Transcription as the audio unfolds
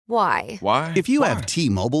Why? Why? If you have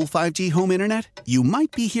T-Mobile 5G home internet, you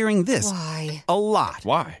might be hearing this Why? a lot.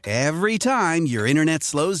 Why? Every time your internet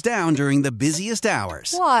slows down during the busiest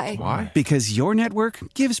hours. Why? Why? Because your network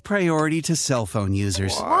gives priority to cell phone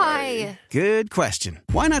users. Why? Good question.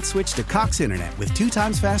 Why not switch to Cox Internet with 2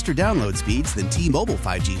 times faster download speeds than T-Mobile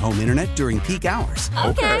 5G home internet during peak hours?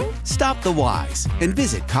 Okay. Stop the whys and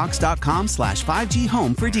visit cox.com/5G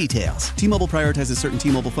home for details. T-Mobile prioritizes certain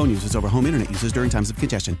T-Mobile phone users over home internet users during times of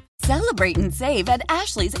congestion. Celebrate and save at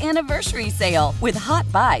Ashley's Anniversary Sale. With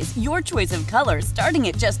Hot Buys, your choice of colors starting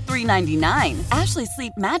at just $3.99. Ashley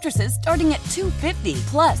Sleep mattresses starting at $2.50.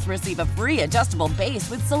 Plus, receive a free adjustable base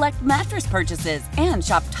with select mattress purchases. And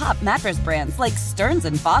shop top mattress brands like Stearns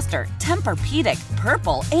 & Foster, Tempur-Pedic,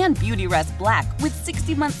 Purple, and Beautyrest Black with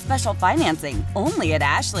 60-month special financing. Only at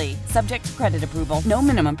Ashley. Subject to credit approval. No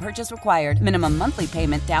minimum purchase required. Minimum monthly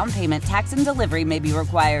payment, down payment, tax, and delivery may be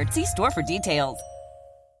required. See store for details.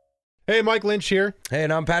 Hey, Mike Lynch here. Hey,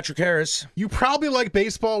 and I'm Patrick Harris. You probably like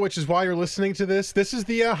baseball, which is why you're listening to this. This is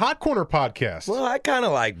the Hot Corner podcast. Well, I kind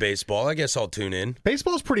of like baseball. I guess I'll tune in.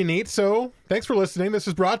 Baseball's pretty neat, so thanks for listening. This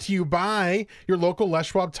is brought to you by your local Les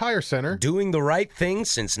Schwab Tire Center. Doing the right thing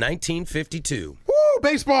since 1952. Woo,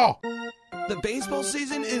 baseball! The baseball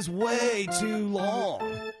season is way too long.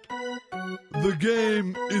 The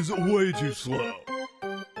game is way too slow.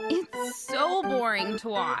 It's so boring to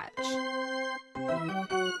watch.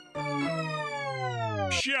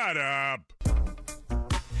 Shut up.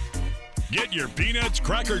 Get your peanuts,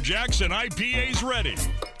 Cracker Jacks, and IPAs ready.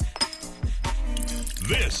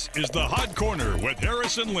 This is the Hot Corner with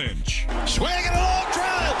Harrison Lynch. Swinging a long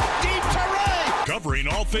drive, deep to right. Covering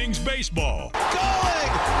all things baseball.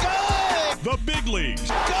 Going. The big leagues.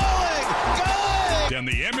 Going. And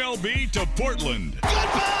the MLB to Portland. Goodbye.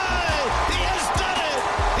 He has done it.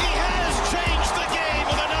 He has changed the game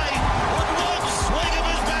of the night with one swing of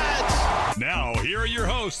his bats. Now, here are your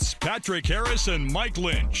hosts, Patrick Harris and Mike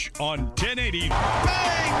Lynch on 1080.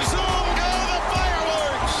 Bang, zoom, go the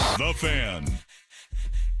fireworks. The Fan.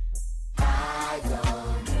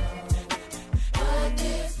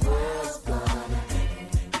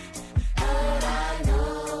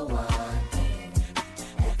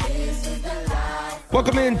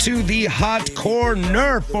 Welcome into the Hot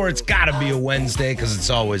Corner for It's Gotta Be a Wednesday, because it's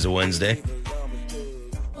always a Wednesday.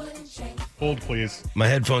 Hold, please. My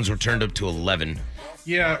headphones were turned up to 11.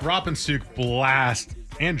 Yeah, Rop and Suk blast,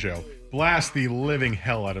 and Joe, blast the living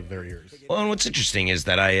hell out of their ears. Well, and what's interesting is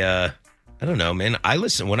that I don't know, man.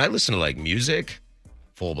 When I listen to like music,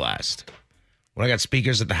 full blast. When I got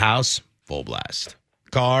speakers at the house, full blast.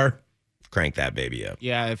 Car, crank that baby up.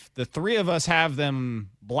 Yeah, if the three of us have them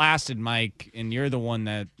blasted, Mike, and you're the one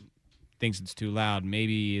that thinks it's too loud,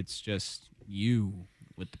 maybe it's just you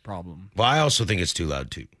with the problem. Well, I also think it's too loud,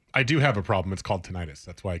 too. I do have a problem. It's called tinnitus.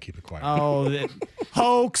 That's why I keep it quiet. Oh,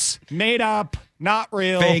 hoax, made up, not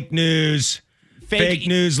real. Fake news. Fake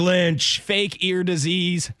news, Lynch. Fake ear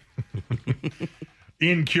disease.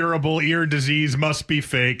 Incurable ear disease must be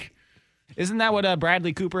fake. Isn't that what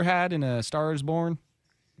Bradley Cooper had in A Star is Born?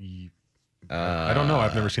 I don't know.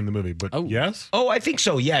 I've never seen the movie, but yes? Oh, I think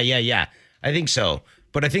so. Yeah. I think so.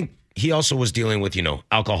 But I think he also was dealing with,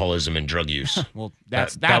 alcoholism and drug use. Well,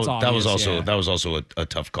 that's that obvious, was also a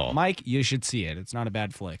tough call. Mike, you should see it. It's not a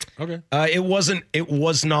bad flick. Okay. It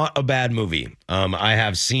was not a bad movie. I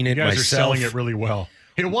have seen it myself. You guys are selling it really well.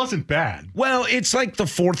 It wasn't bad. Well, it's like the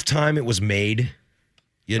fourth time it was made.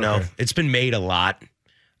 Okay. It's been made a lot.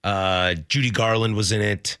 Judy Garland was in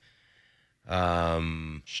it.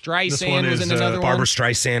 Streisand was in another one. Barbara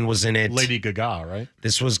Streisand was in it. Lady Gaga, right?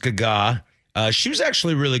 This was Gaga. She was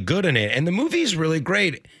actually really good in it, and the movie's really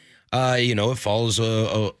great. It follows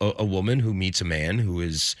a woman who meets a man who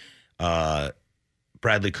is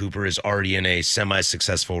Bradley Cooper is already in a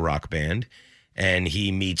semi-successful rock band, and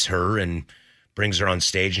he meets her and brings her on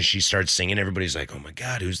stage, and she starts singing. Everybody's like, "Oh my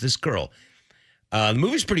God, who's this girl?" The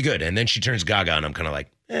movie's pretty good, and then she turns Gaga, and I'm kind of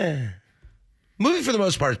like, Movie for the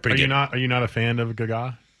most part is pretty good. Are you not a fan of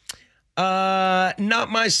Gaga? Not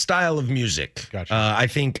my style of music. Gotcha. I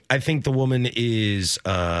think the woman is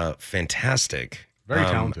fantastic. Very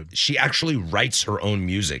talented. She actually writes her own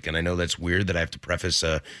music, and I know that's weird that I have to preface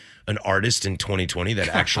an artist in 2020 that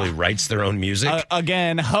actually writes their own music.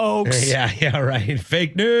 Again, hoax. Yeah, right.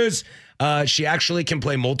 Fake news. She actually can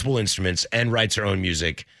play multiple instruments and writes her own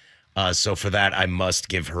music. So for that, I must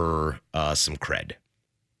give her some cred.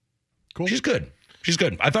 Cool. She's good.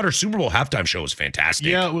 I thought her Super Bowl halftime show was fantastic.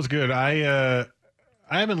 Yeah, it was good. I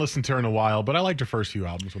haven't listened to her in a while, but I liked her first few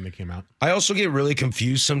albums when they came out. I also get really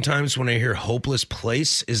confused sometimes when I hear Hopeless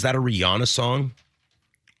Place. Is that a Rihanna song?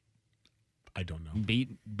 I don't know.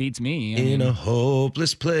 Beats me. In a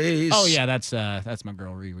hopeless place. Oh yeah, that's my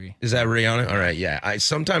girl Riri. Is that Rihanna? All right, yeah. I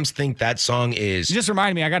sometimes think that song is. You just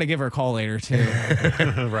reminded me. I got to give her a call later too.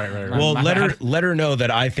 right. Well, let her know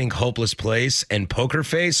that I think "Hopeless Place" and "Poker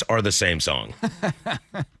Face" are the same song.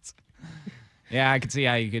 Yeah, I could see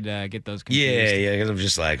how you could get those confused. Yeah. Because I'm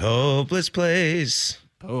just like "Hopeless Place,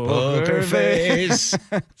 Poker Face."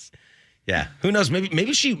 Yeah, who knows?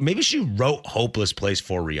 Maybe she wrote "Hopeless Place"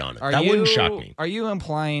 for Rihanna. That wouldn't shock me. Are you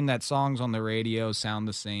implying that songs on the radio sound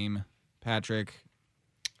the same, Patrick?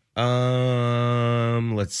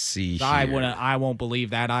 Let's see. I won't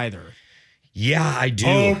believe that either. Yeah, I do.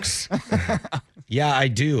 Hoax. Yeah, I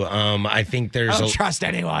do. I think there's I don't trust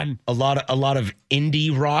anyone. a lot of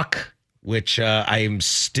indie rock, which I am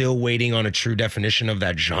still waiting on a true definition of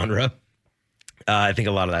that genre. I think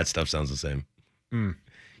a lot of that stuff sounds the same.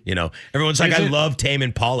 You know, everyone's like, I love Tame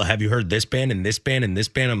Impala. Have you heard this band and this band and this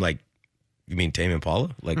band? I'm like, you mean Tame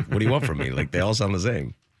Impala? Like, what do you want from me? Like, they all sound the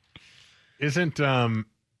same. Isn't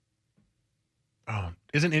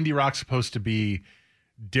indie rock supposed to be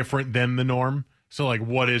different than the norm? So like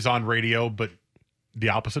what is on radio, but the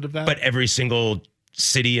opposite of that? But every single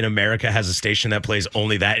city in America has a station that plays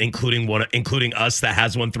only that, including us that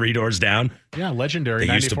has one 3 doors down. Yeah, legendary.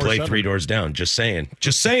 They used to play 3 doors down. Just saying.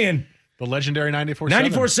 The legendary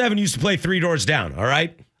 94.7. 94.7 used to play 3 doors down. All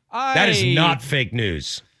right, that is not fake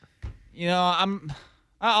news. You know,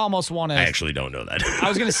 I almost want to. I actually don't know that. I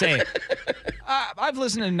was gonna say, I've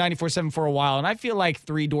listened to 94.7 for a while, and I feel like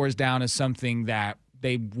 3 doors down is something that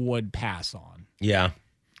they would pass on. Yeah.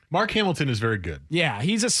 Mark Hamilton is very good. Yeah,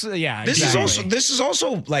 he's yeah. This is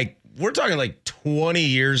also like we're talking like 20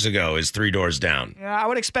 years ago is 3 doors down. Yeah, I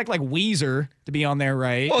would expect like Weezer to be on there,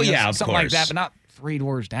 right? Oh yeah, of something course. like that, but not 3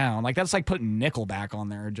 doors down. Like that's like putting Nickelback on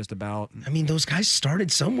there, just about. I mean, those guys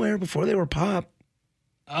started somewhere before they were pop.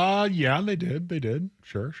 Yeah, they did.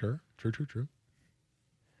 Sure. True.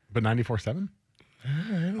 But 94.7? I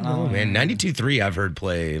don't know, man. 92.3 I've heard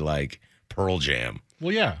play like Pearl Jam.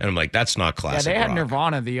 Well, yeah. And I'm like, that's not classic rock. Yeah, they had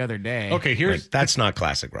Nirvana the other day. Okay, that's not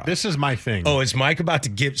classic rock. This is my thing. Oh, is Mike about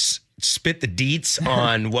to spit the deets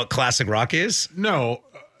on what classic rock is? No.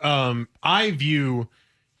 I view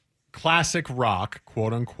classic rock,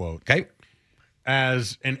 quote unquote, okay,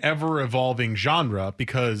 as an ever-evolving genre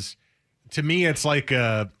because to me it's like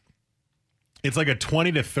a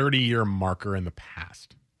 20 to 30 year marker in the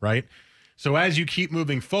past, right? So as you keep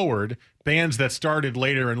moving forward, bands that started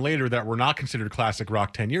later and later that were not considered classic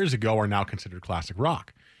rock 10 years ago are now considered classic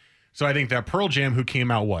rock. So I think that Pearl Jam, who came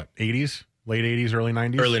out, 80s? Late 80s, early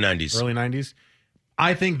 90s? Early 90s. Early 90s.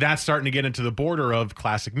 I think that's starting to get into the border of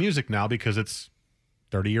classic music now because it's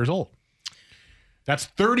 30 years old. That's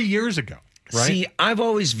 30 years ago, right? See, I've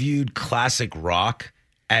always viewed classic rock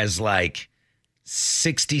as like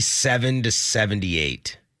 67 to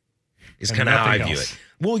 78 is kind of how I view it.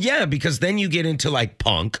 Well, yeah, because then you get into like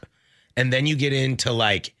punk and then you get into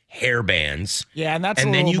like hair bands. Yeah, and that's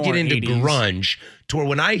and then you more get into 80s. Grunge to where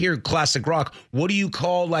when I hear classic rock, what do you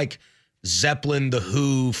call like Zeppelin, The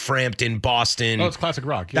Who, Frampton, Boston? Oh, it's classic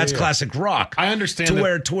rock. That's classic rock. I understand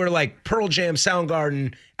to where like Pearl Jam,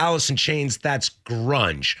 Soundgarden, Alice in Chains, that's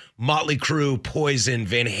grunge. Motley Crue, Poison,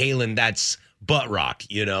 Van Halen, that's butt rock,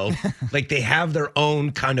 you know? Like they have their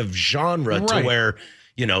own kind of genre to where,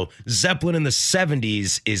 you know, Zeppelin in the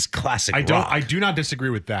 70s is classic rock. I do not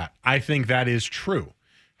disagree with that. I think that is true.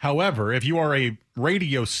 However, if you are a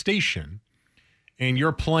radio station and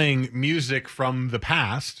you're playing music from the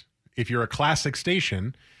past, if you're a classic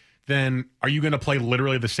station, then are you going to play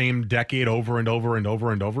literally the same decade over and over and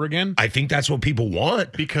over and over again? I think that's what people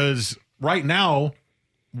want. Because right now,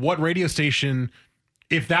 what radio station,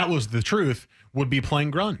 if that was the truth, would be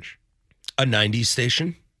playing grunge? A 90s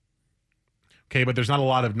station? Okay, but there's not a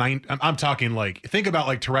lot of I'm talking like, think about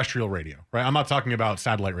like terrestrial radio, right? I'm not talking about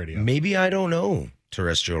satellite radio. Maybe I don't know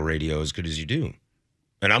terrestrial radio as good as you do.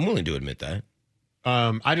 And I'm willing to admit that.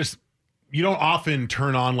 You don't often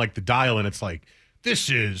turn on like the dial and it's like, this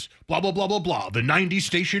is blah, blah, blah, blah, blah, the 90s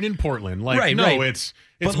station in Portland. Like, right. It's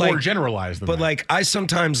more generalized than that. But like, I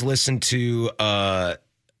sometimes listen to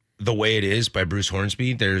The Way It Is by Bruce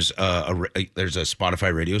Hornsby. There's a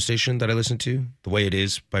Spotify radio station that I listen to, The Way It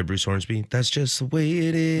Is by Bruce Hornsby. That's just the way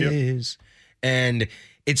it is. Yep. And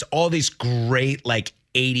it's all these great like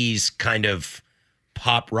 80s kind of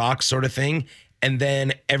pop rock sort of thing. And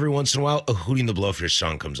then every once in a while, a Hootie and the Blowfish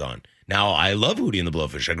song comes on. Now, I love Hootie and the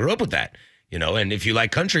Blowfish. I grew up with that, you know. And if you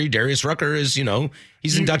like country, Darius Rucker is, you know,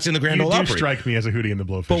 he's inducted in the Grand Ole Opry. You do strike me as a Hootie and the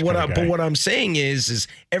Blowfish. But what I'm saying is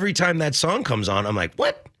every time that song comes on, I'm like,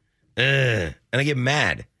 what? And I get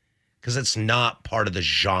mad because it's not part of the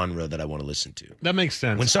genre that I want to listen to. That makes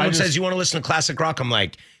sense. When someone says you want to listen to classic rock, I'm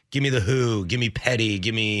like, give me The Who, give me Petty,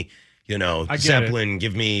 give me, Zeppelin,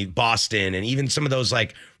 give me Boston, and even some of those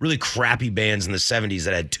like really crappy bands in the 70s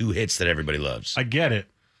that had 2 hits that everybody loves. I get it,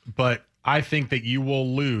 but I think that you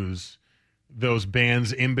will lose those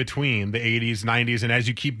bands in between the 80s, 90s, and as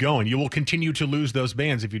you keep going, you will continue to lose those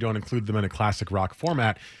bands if you don't include them in a classic rock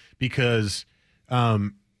format, because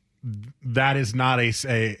that is not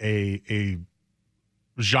a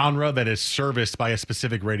genre that is serviced by a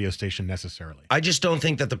specific radio station necessarily. I just don't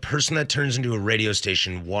think that the person that turns into a radio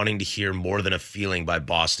station wanting to hear More Than a Feeling by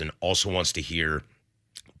Boston also wants to hear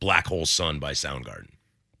Black Hole Sun by Soundgarden.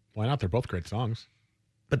 Why not? They're both great songs.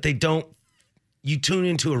 But they don't. You tune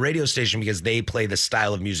into a radio station because they play the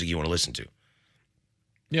style of music you want to listen to.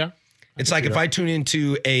 Yeah. It's like if I tune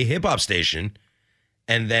into a hip hop station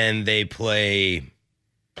and then they play,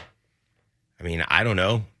 I don't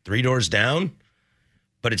know, Three Doors Down,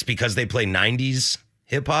 but it's because they play 90s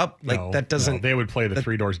hip hop. Like that doesn't. No, they would play the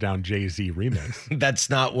Three Doors Down Jay-Z remix. That's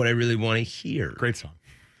not what I really want to hear. Great song.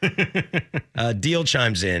 Deal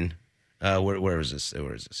chimes in. Where was this?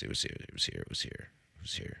 Where is this? It was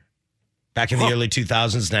here. Back in the early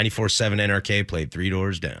 2000s, 94.7 NRK played Three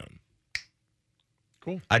Doors Down.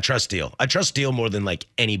 Cool. I trust Deal. I trust Deal more than like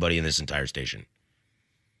anybody in this entire station.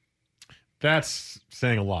 That's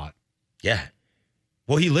saying a lot. Yeah.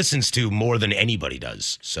 Well, he listens to more than anybody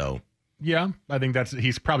does. So. Yeah, I think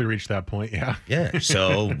he's probably reached that point. Yeah. Yeah.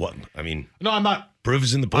 So what? No, I'm not. Proof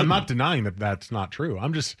is in the pudding. I'm not denying that that's not true.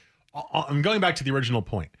 I'm going back to the original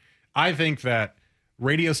point. I think that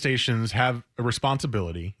radio stations have a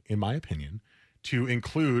responsibility, in my opinion, to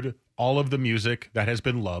include all of the music that has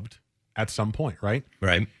been loved at some point, right?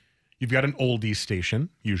 Right. You've got an oldies station,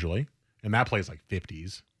 usually, and that plays like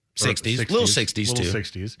 50s. 60s. Little 60s, too.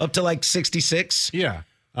 60s. Up to like 66. Yeah.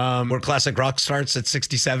 Where classic rock starts at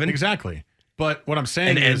 67. Exactly. But what I'm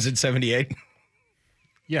saying and ends at 78.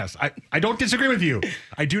 Yes, I don't disagree with you.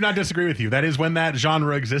 I do not disagree with you. That is when that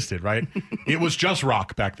genre existed, right? It was just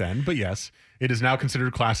rock back then, but yes, it is now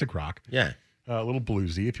considered classic rock. Yeah. A little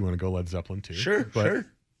bluesy if you want to go Led Zeppelin too. Sure.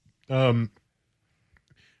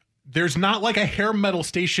 There's not like a hair metal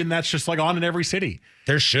station that's just like on in every city.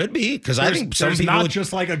 There should be, because I think some there's people not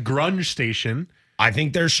just like a grunge station. I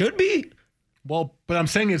think there should be. Well, but I'm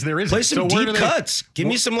saying is there isn't. Play some deep cuts. Give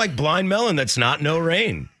me some like Blind Melon that's not No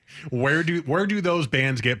Rain. Where do those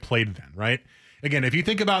bands get played then, right? Again, if you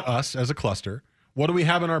think about us as a cluster, what do we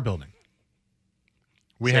have in our building?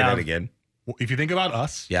 Say that again. If you think about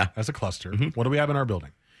us as a cluster, what do we have in our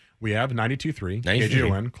building? We have 92.3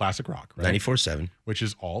 KGON classic rock, right? 94.7. Which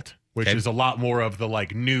is alt, which is a lot more of the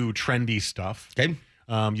like new trendy stuff. Okay.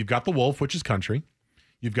 You've got the Wolf, which is country.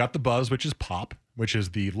 You've got the Buzz, which is pop, which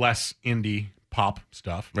is the less indie pop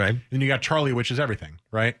stuff. Right. Then you got Charlie, which is everything,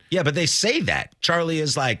 right? Yeah, but they say that. Charlie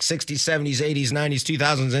is like 60s, 70s, 80s, 90s,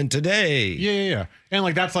 2000s, and today. Yeah. And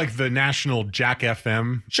like that's like the national Jack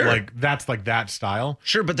FM. Sure. Like that's like that style.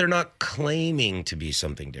 Sure, but they're not claiming to be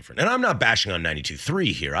something different. And I'm not bashing on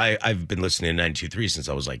 92.3 here. I've been listening to 92.3 since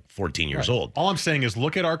I was like 14 years old. All I'm saying is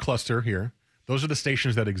look at our cluster here. Those are the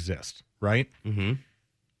stations that exist, right? Mm-hmm.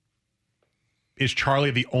 Is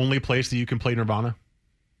Charlie the only place that you can play Nirvana?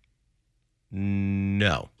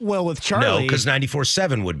 No. Well, with Charlie. No, because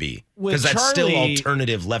 94.7 would be. Because that's still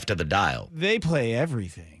alternative left of the dial. They play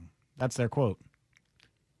everything. That's their quote.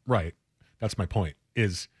 Right. That's my point.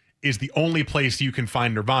 Is the only place you can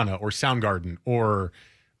find Nirvana or Soundgarden or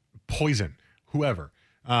Poison, whoever.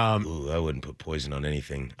 Ooh, I wouldn't put Poison on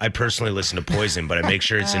anything. I personally listen to Poison, but I make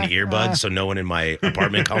sure it's in earbuds so no one in my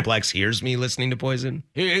apartment complex hears me listening to Poison.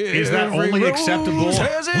 Is that only acceptable?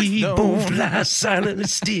 We both lie silent and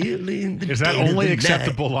still in the Is that only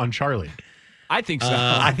acceptable on Charlie? I think so.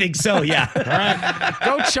 I think so, yeah. All right.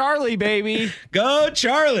 Go Charlie, baby. Go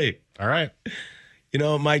Charlie. All right. You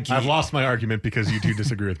know, Mike. I've lost my argument because you two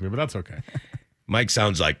disagree with me, but that's okay. Mike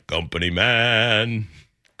sounds like company man.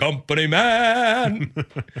 Company man.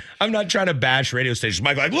 I'm not trying to bash radio stations.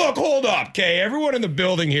 Mike, like, look, hold up, okay? Everyone in the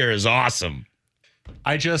building here is awesome.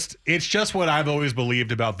 It's just what I've always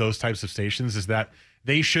believed about those types of stations is that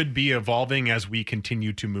they should be evolving as we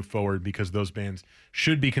continue to move forward because those bands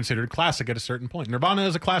should be considered classic at a certain point. Nirvana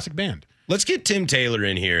is a classic band. Let's get Tim Taylor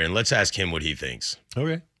in here and let's ask him what he thinks.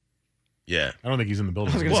 Okay. Yeah. I don't think he's in the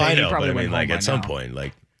building. I know, but I mean, like, at some point,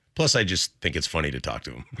 like, plus I just think it's funny to talk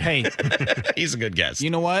to him. Hey. He's a good guest. You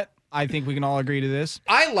know what? I think we can all agree to this.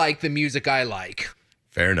 I like the music I like.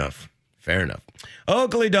 Fair enough. Fair enough.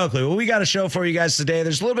 Oakley Dokley. Well, we got a show for you guys today.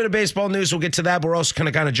 There's a little bit of baseball news. We'll get to that, but we're also going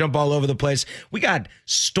to kind of jump all over the place. We got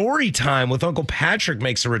story time with Uncle Patrick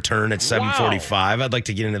makes a return at 7:45. I'd like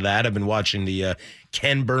to get into that. I've been watching the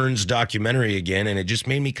Ken Burns documentary again, and it just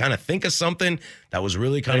made me kind of think of something that was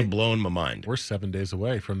really kind of blowing my mind. We're 7 days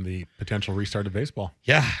away from the potential restart of baseball.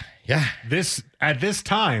 Yeah. At this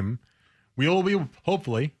time, we will be,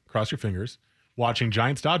 hopefully, cross your fingers, watching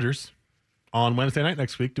Giants-Dodgers on Wednesday night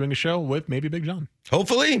next week, doing a show with maybe Big John.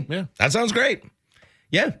 Hopefully. Yeah. That sounds great.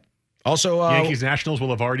 Yeah. Also, Yankees-Nationals will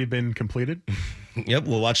have already been completed. Yep,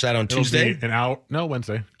 we'll watch that on Tuesday.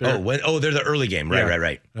 Wednesday. They're the early game.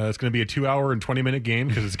 Right. It's going to be a 2-hour and 20-minute game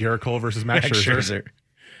because it's Garrett Cole versus Max Scherzer.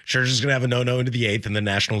 Scherzer's going to have a no-no into the 8th, and the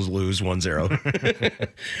Nationals lose 1-0.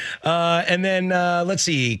 And then, let's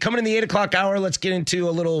see. Coming in the 8 o'clock hour, let's get into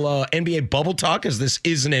a little NBA bubble talk, as this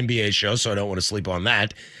is an NBA show, so I don't want to sleep on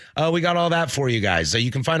that. We got all that for you guys.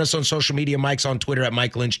 You can find us on social media. Mike's on Twitter at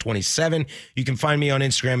Mike Lynch27. You can find me on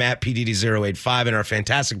Instagram at PDD085. And our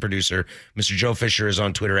fantastic producer, Mr. Joe Fisher, is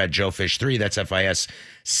on Twitter at JoeFish3. That's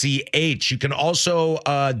FISCH. You can also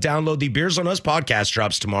download the Beers on Us podcast.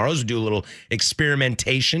 Drops tomorrow. We do a little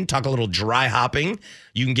experimentation, talk a little dry hopping.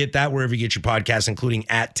 You can get that wherever you get your podcasts, including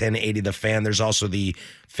at 1080 The Fan. There's also the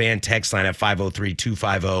fan text line at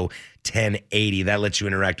 503-250-1080. That lets you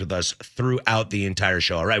interact with us throughout the entire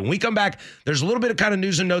show. All right, when we come back, there's a little bit of kind of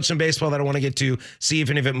news and notes in baseball that I want to get to, see if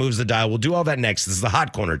any of it moves the dial. We'll do all that next. This is the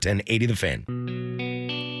Hot Corner, 1080 The Fan.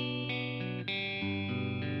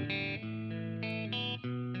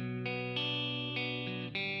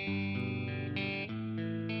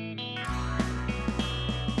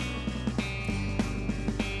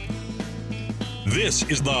 This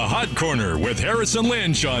is the Hot Corner with Harrison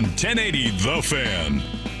Lynch on 1080 The Fan.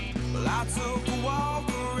 Well, I took a walk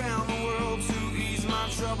around the world to ease my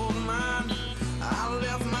troubled mind. I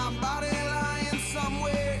left my body lying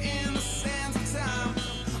somewhere in the sands of time.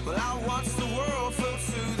 Well, I watched the world float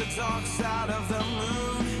to the dark side of the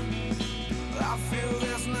moon. I feel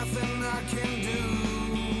there's nothing I can do.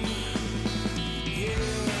 Yeah.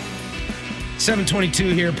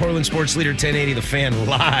 7:22 here, Portland Sports Leader 1080 The Fan,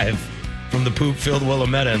 live from the poop-filled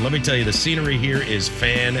Willamette. And let me tell you, the scenery here is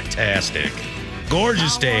fantastic.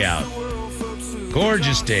 Gorgeous day out.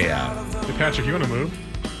 Gorgeous day out. Hey, Patrick, you want to move?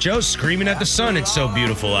 Joe's screaming at the sun. It's so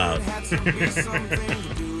beautiful out.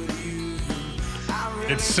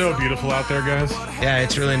 It's so beautiful out there, guys. Yeah,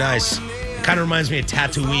 it's really nice. It kind of reminds me of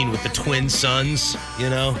Tatooine with the twin suns, you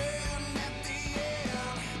know?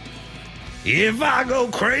 If I go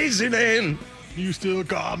crazy, then you still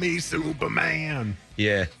call me Superman.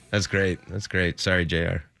 Yeah, that's great. That's great. Sorry,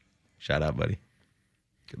 JR. Shout out, buddy.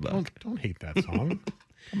 Good luck. Don't hate that song.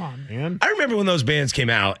 Come on, man. I remember when those bands came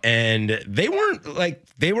out, and they weren't like,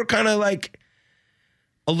 they were kind of like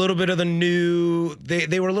a little bit of the new,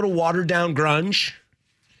 they were a little watered down grunge.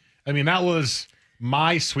 I mean, that was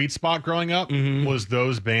my sweet spot growing up, was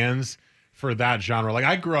those bands for that genre. Like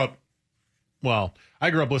I grew up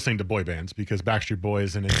listening to boy bands because Backstreet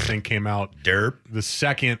Boys and NSYNC came out the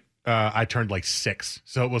second I turned like 6.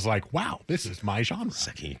 So it was like, wow, this is my genre.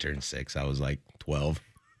 Second you turned 6, I was like 12.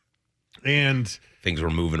 And things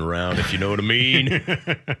were moving around, if you know what I mean.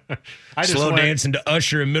 Slow dancing to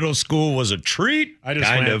Usher in middle school was a treat.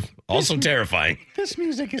 Also terrifying. This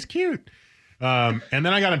music is cute. And then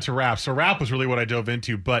I got into rap. So rap was really what I dove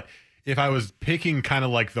into. But if I was picking kind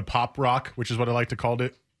of like the pop rock, which is what I like to call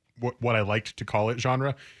it, what I liked to call it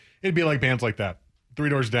genre, it'd be like bands like that. Three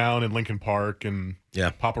Doors Down and Linkin Park and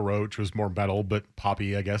Papa Roach was more metal, but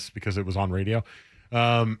poppy, I guess, because it was on radio.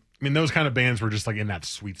 I mean, those kind of bands were just like in that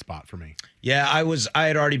sweet spot for me. Yeah, I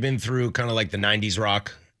had already been through kind of like the 90s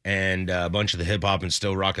rock and a bunch of the hip hop and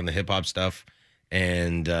still rocking the hip hop stuff.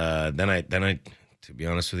 And then I, to be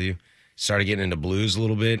honest with you, started getting into blues a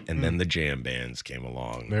little bit, and then the jam bands came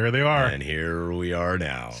along. There they are. And here we are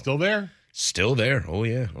now. Still there? Still there. Oh,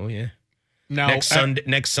 yeah. Oh, yeah. Now,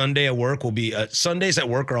 next Sunday at work will be Sundays at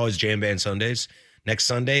work are always jam band Sundays. Next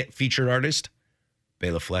Sunday, featured artist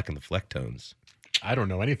Bela Fleck and the Flecktones. I don't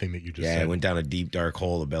know anything that you just said. Yeah, I went down a deep dark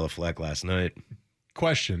hole of Bela Fleck last night.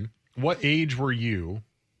 Question: what age were you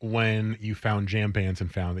when you found jam bands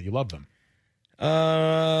and found that you loved them?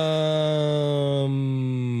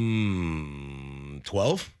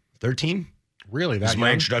 12, 13. Really? That was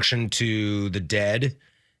my introduction to The Dead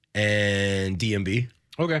and DMB.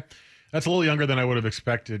 Okay. That's a little younger than I would have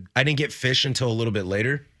expected. I didn't get Fish until a little bit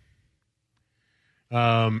later.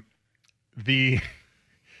 For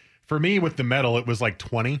me with the metal, it was like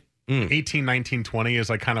 20. 18, 19, 20 is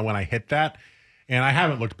like kind of when I hit that. And I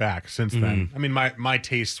haven't looked back since then. I mean, my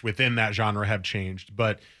tastes within that genre have changed.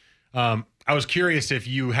 But I was curious if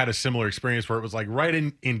you had a similar experience where it was like right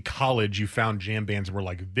in college you found jam bands and were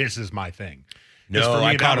like, this is my thing. No,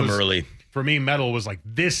 I caught them early. For me, metal was like,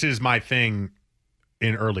 this is my thing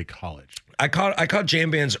in early college. I caught jam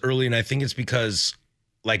bands early, and I think it's because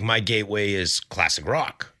like my gateway is classic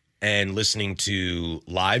rock and listening to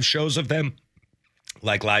live shows of them,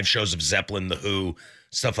 like live shows of Zeppelin, The Who,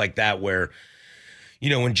 stuff like that, where, you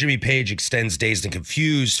know, when Jimmy Page extends Dazed and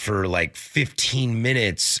Confused for like 15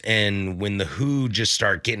 minutes, and when The Who just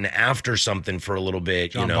start getting after something for a little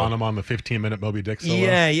bit, John Bonham on the 15-minute Moby Dick solo.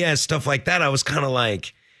 Yeah, stuff like that. I was kind of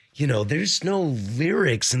like, you know, there's no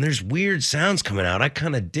lyrics and there's weird sounds coming out. I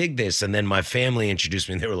kind of dig this. And then my family introduced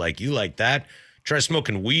me and they were like, you like that? Try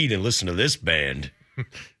smoking weed and listen to this band.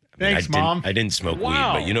 Thanks, Mom. I didn't smoke weed,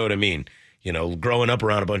 but you know what I mean? You know, growing up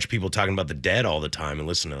around a bunch of people talking about the Dead all the time and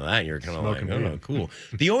listening to that, you're kind of like, oh, cool.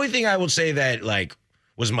 The only thing I will say that like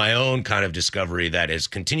was my own kind of discovery that has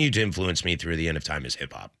continued to influence me through the end of time is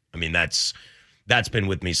hip hop. I mean, that's been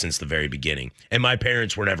with me since the very beginning. And my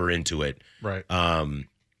parents were never into it. Right.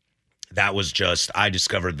 That was just, I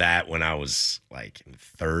discovered that when I was like in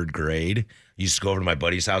third grade. I used to go over to my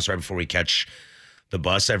buddy's house right before we catch the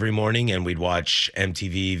bus every morning, and we'd watch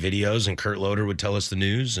MTV videos, and Kurt Loder would tell us the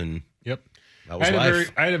news, and yep, that was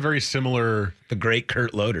life. I had a very similar. The great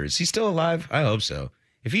Kurt Loder. Is he still alive? I hope so.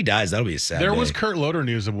 If he dies, that'll be a sad There day. was Kurt Loder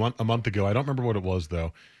news a month ago. I don't remember what it was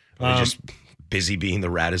though. Just busy being the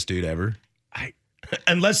raddest dude ever.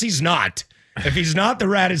 Unless he's not. If he's not the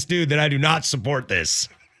raddest dude, then I do not support this.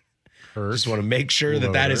 Just want to make sure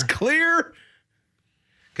that is clear.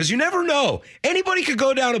 Because you never know. Anybody could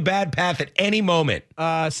go down a bad path at any moment.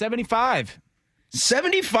 75.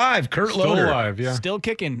 75, Kurt Loder. Still alive, yeah. Still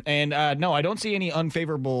kicking. And no, I don't see any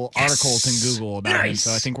unfavorable articles in Google about him,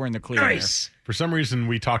 so I think we're in the clear there. For some reason,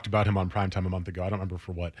 we talked about him on Primetime a month ago. I don't remember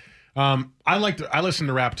for what. I listened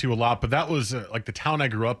to rap too a lot, but that was like the town I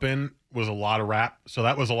grew up in was a lot of rap. So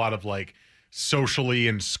that was a lot of like socially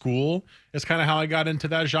in school is kind of how I got into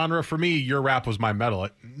that genre. For me, your rap was my metal.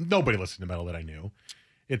 Nobody listened to metal that I knew.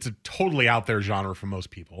 It's a totally out there genre for most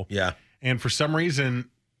people. Yeah. And for some reason,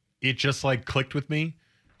 it just like clicked with me.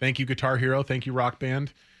 Thank you, Guitar Hero. Thank you, Rock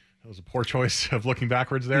Band. That was a poor choice of looking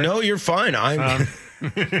backwards there. No, you're fine. I'm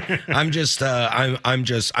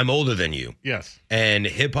older than you. Yes. And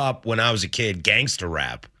hip hop, when I was a kid, gangster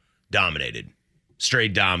rap dominated,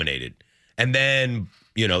 straight dominated. And then,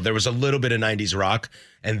 you know, there was a little bit of 90s rock,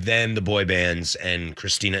 and then the boy bands and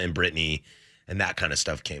Christina and Britney and that kind of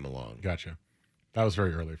stuff came along. Gotcha. That was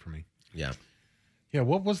very early for me. Yeah. Yeah,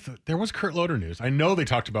 there was Kurt Loder news. I know they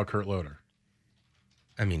talked about Kurt Loder.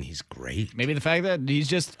 I mean, he's great. Maybe the fact that he's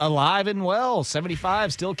just alive and well,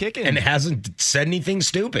 75, still kicking. And hasn't said anything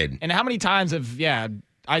stupid. And how many times have,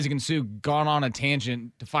 Isaac and Sue gone on a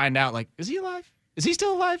tangent to find out, like, is he alive? Is he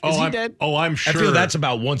still alive? Is he dead? I'm sure. I feel that's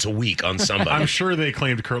about once a week on somebody. I'm sure they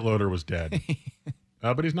claimed Kurt Loder was dead.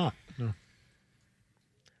 But he's not. No.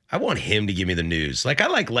 I want him to give me the news. Like, I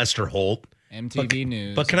like Lester Holt. MTV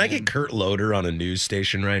News. But can I get Kurt Loder on a news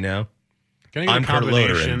station right now? Can I get I'm a Kurt Loder,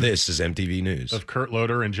 combination and this is MTV News. Of Kurt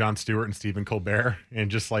Loder and Jon Stewart and Stephen Colbert,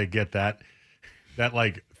 and just like get that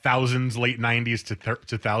like thousands, late 90s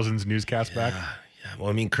to thousands newscast back? Yeah. Well,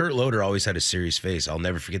 I mean, Kurt Loder always had a serious face. I'll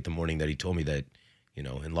never forget the morning that he told me that, you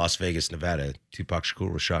know, in Las Vegas, Nevada, Tupac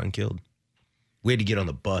Shakur was shot and killed. We had to get on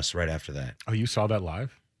the bus right after that. Oh, you saw that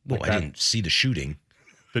live? Well, I didn't see the shooting.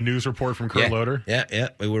 The news report from Kurt Loder? Yeah.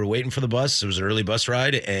 We were waiting for the bus. It was an early bus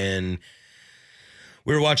ride, and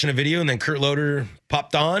we were watching a video, and then Kurt Loder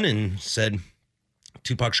popped on and said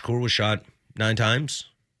Tupac Shakur was shot 9 times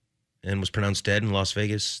and was pronounced dead in Las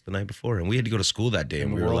Vegas the night before. And we had to go to school that day,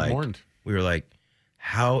 and we were like,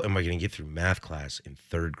 how am I going to get through math class in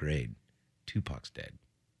 3rd grade? Tupac's dead.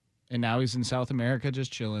 And now he's in South America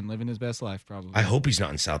just chilling, living his best life, probably. I hope he's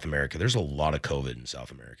not in South America. There's a lot of COVID in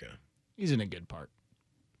South America. He's in a good part.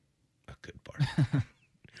 A good part.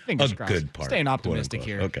 Fingers crossed. Good part. Staying optimistic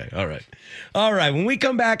here. Okay. All right. When we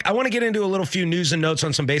come back, I want to get into a few news and notes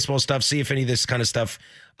on some baseball stuff, see if any of this kind of stuff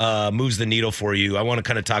moves the needle for you. I want to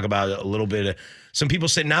kind of talk about a little bit of some people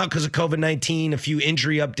sitting out because of COVID-19, a few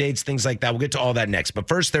injury updates, things like that. We'll get to all that next. But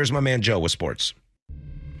first, there's my man Joe with sports.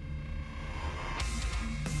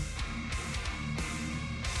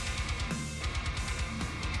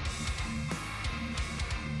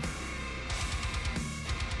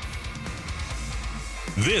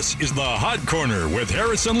 This is the Hot Corner with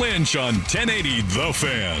Harrison Lynch on 1080 The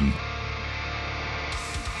Fan.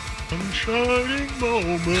 Shining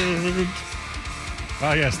moment.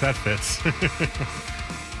 Ah, yes, that fits.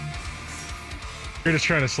 You're just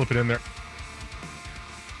trying to slip it in there.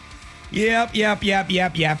 Yep.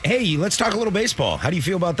 Hey, let's talk a little baseball. How do you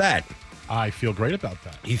feel about that? I feel great about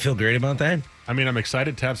that. You feel great about that? I mean, I'm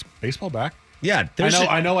excited to have baseball back. Yeah.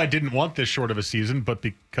 I know I didn't want this short of a season, but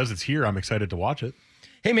because it's here, I'm excited to watch it.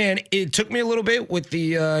 Hey, man, it took me a little bit with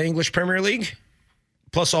the English Premier League.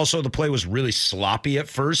 Plus, also, the play was really sloppy at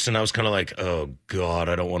first, and I was kind of like, oh, God,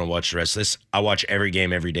 I don't want to watch the rest of this. I watch every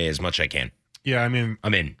game every day as much as I can. Yeah, I mean,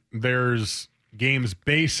 I'm in. There's games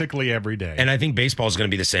basically every day. And I think baseball is going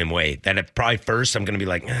to be the same way. That at probably first, I'm going to be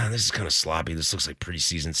like, this is kind of sloppy. This looks like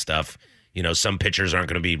preseason stuff. You know, some pitchers aren't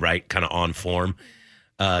going to be right, kind of on form.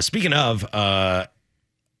 Speaking of,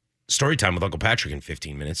 story time with Uncle Patrick in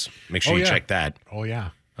 15 minutes. Make sure you check that. Oh, yeah.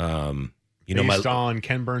 Based on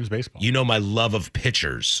Ken Burns baseball. You know my love of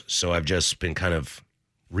pitchers, so I've just been kind of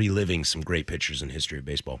reliving some great pitchers in the history of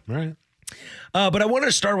baseball. All right. But I wanted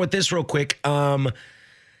to start with this real quick.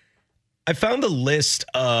 I found the list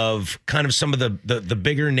of kind of some of the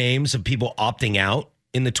bigger names of people opting out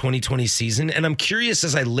in the 2020 season, and I'm curious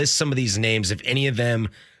as I list some of these names if any of them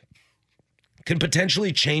can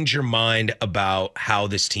potentially change your mind about how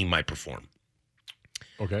this team might perform.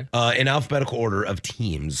 Okay. In alphabetical order of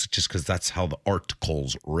teams, just because that's how the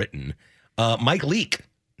article's written. Mike Leake,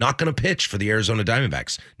 not going to pitch for the Arizona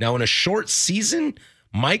Diamondbacks. Now, in a short season,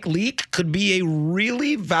 Mike Leake could be a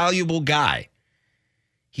really valuable guy.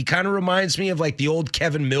 He kind of reminds me of like the old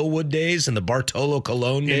Kevin Millwood days and the Bartolo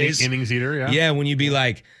Colon days. Innings eater, yeah. Yeah, when you'd be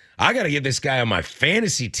like, I got to get this guy on my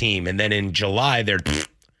fantasy team. And then in July, they're,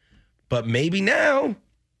 but maybe now.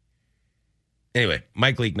 Anyway,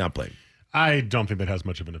 Mike Leake not playing. I don't think that has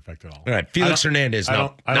much of an effect at all. All right, Felix Hernandez I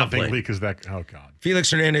not don't think playing. Leake is that. Oh, God. Felix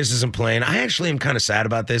Hernandez isn't playing. I actually am kind of sad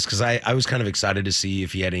about this because I was kind of excited to see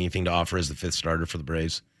if he had anything to offer as the fifth starter for the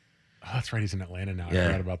Braves. Oh, that's right. He's in Atlanta now. Yeah, I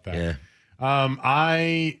forgot about that. Yeah.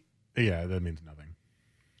 That means nothing.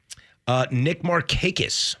 Nick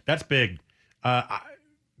Markakis. That's big.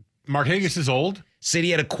 Markakis is old. Said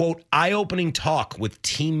he had a, quote, eye-opening talk with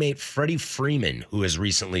teammate Freddie Freeman, who has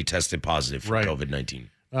recently tested positive for COVID-19.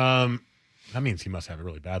 That means he must have it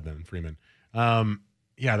really bad then, Freeman.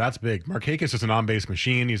 Yeah, that's big. Markakis is an on-base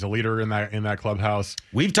machine. He's a leader in that clubhouse.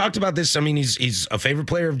 We've talked about this. I mean, he's a favorite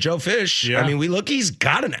player of Joe Fish. Yeah. I mean, he's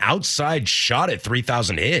got an outside shot at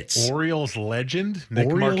 3,000 hits. Orioles legend, Nick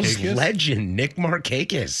Markakis.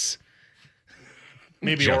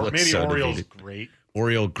 Maybe Orioles great.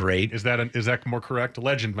 Oriole great. Is that more correct?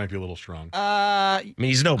 Legend might be a little strong. I mean,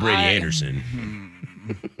 he's no Brady Anderson.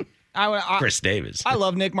 Chris Davis. I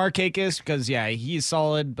love Nick Markakis because, he's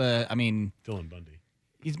solid, but, I mean... Dylan Bundy.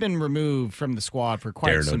 He's been removed from the squad for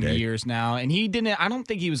quite some years now, and I don't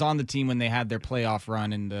think he was on the team when they had their playoff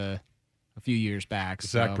run a few years back.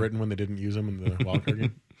 Zach Britton when they didn't use him in the wild card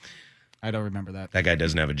game? I don't remember that. That guy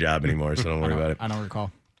doesn't have a job anymore, so don't worry about it. I don't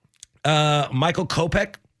recall. Michael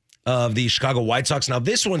Kopech of the Chicago White Sox. Now,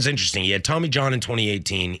 this one's interesting. He had Tommy John in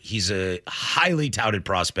 2018. He's a highly touted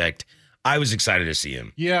prospect. I was excited to see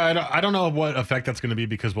him. Yeah, I don't know what effect that's going to be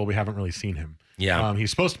because, we haven't really seen him. Yeah.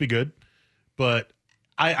 He's supposed to be good, but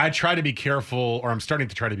I try to be careful, or I'm starting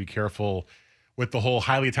to try to be careful with the whole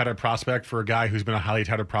highly touted prospect for a guy who's been a highly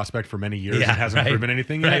touted prospect for many years and hasn't proven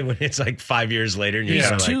anything yet. Right, when it's like 5 years later. And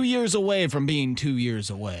He's 2 years away from being 2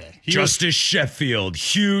 years away. Justice Sheffield,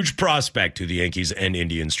 huge prospect who the Yankees and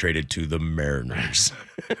Indians traded to the Mariners.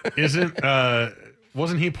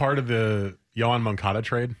 Wasn't he part of the Yohan Moncada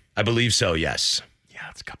trade? I believe so, yes. Yeah,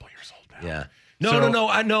 it's a couple years old now. Yeah. No,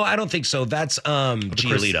 I don't think so. That's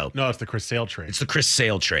Giolito. No, it's the Chris Sale trade. It's the Chris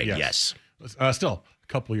Sale trade, yes. Still, a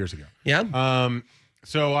couple years ago. Yeah.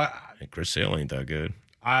 Chris Sale ain't that good.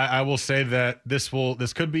 I will say that this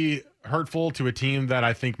could be hurtful to a team that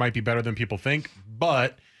I think might be better than people think,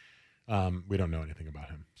 but we don't know anything about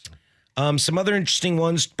him. So. Some other interesting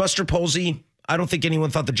ones. Buster Posey. I don't think anyone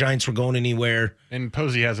thought the Giants were going anywhere. And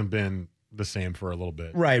Posey hasn't been the same for a little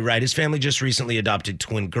bit. Right. His family just recently adopted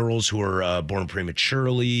twin girls who were born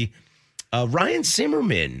prematurely. Ryan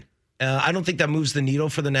Zimmerman. I don't think that moves the needle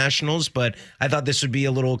for the Nationals, but I thought this would be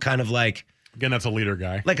a little kind of like... Again, that's a leader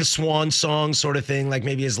guy. Like a swan song sort of thing, like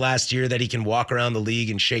maybe his last year that he can walk around the league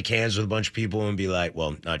and shake hands with a bunch of people and be like,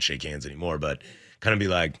 well, not shake hands anymore, but kind of be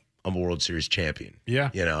like, I'm a World Series champion.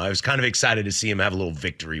 Yeah. I was kind of excited to see him have a little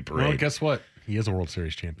victory parade. Well, guess what? He is a World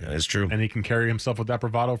Series champion. That's true. And he can carry himself with that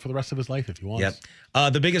bravado for the rest of his life if he wants.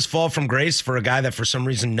 Yep. The biggest fall from grace for a guy that for some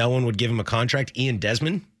reason no one would give him a contract, Ian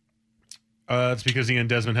Desmond. It's because Ian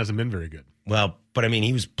Desmond hasn't been very good. Well, but I mean,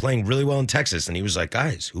 he was playing really well in Texas, and he was like,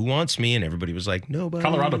 guys, who wants me? And everybody was like, nobody.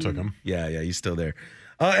 Colorado took him. Yeah, he's still there.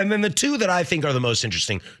 And then the two that I think are the most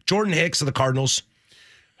interesting, Jordan Hicks of the Cardinals.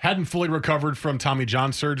 Hadn't fully recovered from Tommy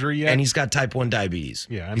John surgery yet. And he's got type 1 diabetes.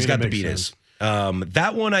 Yeah, I mean, he's got the beatus.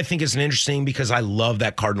 That one I think is an interesting because I love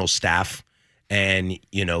that Cardinals staff. And,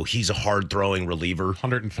 he's a hard-throwing reliever.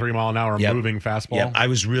 103 mile an hour moving fastball. Yeah, I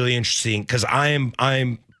was really interesting because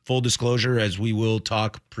I'm full disclosure, as we will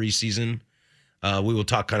talk preseason. We will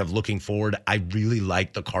talk kind of looking forward. I really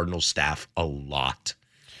like the Cardinals staff a lot.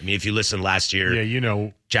 I mean, if you listen last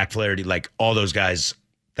year, Jack Flaherty, like all those guys,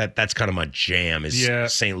 that's kind of my jam is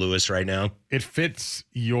St. Louis right now. It fits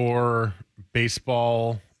your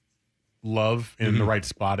baseball love in the right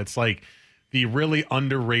spot. It's like the really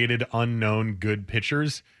underrated, unknown good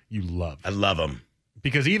pitchers you love. I love them.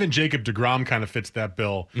 Because even Jacob deGrom kind of fits that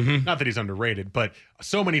bill. Not that he's underrated, but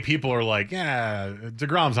so many people are like, yeah,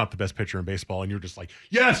 deGrom's not the best pitcher in baseball. And you're just like,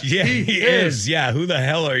 yes, he is. Yeah, who the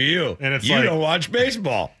hell are you? And it's you don't watch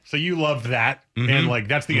baseball. So you love that. And like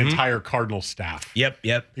that's the entire Cardinal staff. Yep.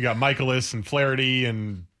 You got Michaelis and Flaherty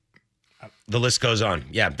and the list goes on.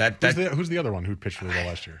 Yeah, who's the other one who pitched really well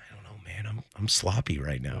last year? I'm sloppy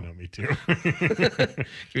right now. I know, me too. Give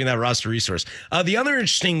me that roster resource. The other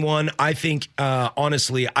interesting one, I think,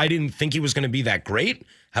 honestly, I didn't think he was going to be that great.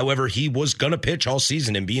 However, he was going to pitch all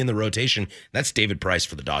season and be in the rotation. That's David Price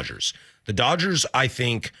for the Dodgers. The Dodgers, I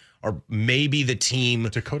think, are maybe the team.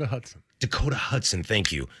 Dakota Hudson,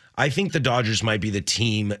 thank you. I think the Dodgers might be the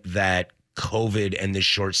team that COVID and this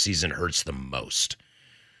short season hurts the most.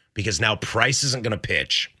 Because now Price isn't going to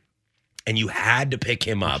pitch. And you had to pick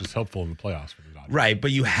him up. Which is helpful in the playoffs for the Dodgers. Right,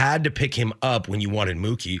 but you had to pick him up when you wanted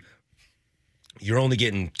Mookie. You're only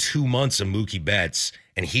getting 2 months of Mookie Betts,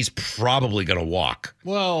 and he's probably going to walk.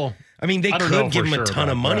 Well, I mean, they could give him a ton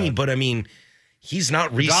of money, but I mean, he's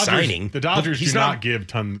not re-signing. The Dodgers do not give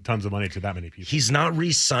tons of money to that many people. He's not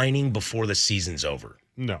re-signing before the season's over.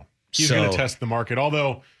 No. He's going to test the market,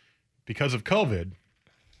 although because of COVID,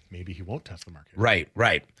 maybe he won't test the market. Right.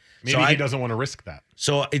 Maybe he doesn't want to risk that.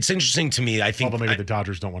 So it's interesting to me. I think although maybe the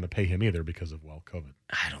Dodgers don't want to pay him either because of COVID.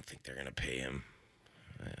 I don't think they're going to pay him.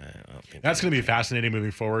 That's going to be fascinating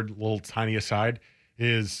moving forward. Little tiny aside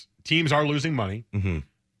is teams are losing money.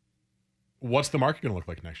 What's the market going to look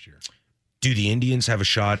like next year? Do the Indians have a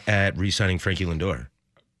shot at re-signing Frankie Lindor?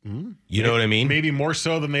 You know what I mean? Maybe more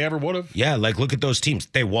so than they ever would have. Yeah, like look at those teams.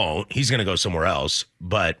 They won't. He's going to go somewhere else.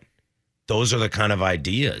 But those are the kind of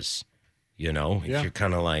ideas. If you're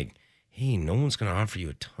kind of like, hey, no one's going to offer you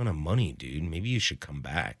a ton of money, dude. Maybe you should come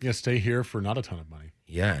back. Yeah, stay here for not a ton of money.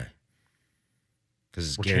 Yeah.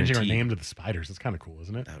 Because we're changing our name to the Spiders. That's kind of cool,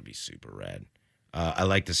 isn't it? That would be super rad. I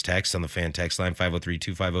like this text on the fan text line,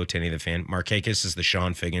 503-250-1080 the fan. Markakis is the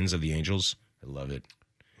Sean Figgins of the Angels. I love it.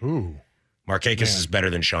 Ooh. Markakis is better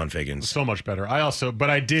than Sean Figgins. So much better. But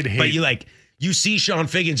I did hate. But you see Sean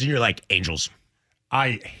Figgins and you're like, Angels.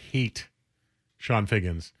 I hate Sean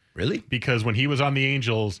Figgins. Really? Because when he was on the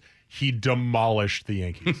Angels, he demolished the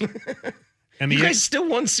Yankees. And you guys still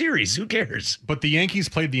won series. Who cares? But the Yankees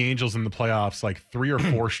played the Angels in the playoffs like 3 or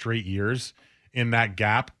 4 straight years in that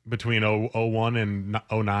gap between 01 and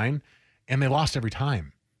 09, and they lost every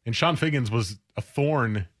time. And Sean Figgins was a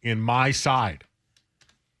thorn in my side.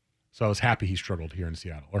 So I was happy he struggled here in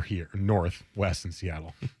Seattle, or here, northwest in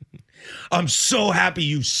Seattle. I'm so happy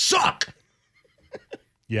you suck.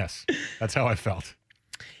 Yes, that's how I felt.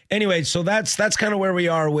 Anyway, so that's kind of where we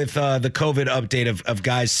are with the COVID update of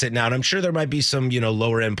guys sitting out. I'm sure there might be some,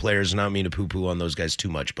 lower end players, and I don't mean to poo-poo on those guys too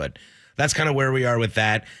much, but that's kind of where we are with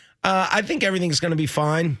that. I think everything's going to be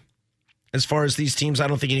fine as far as these teams. I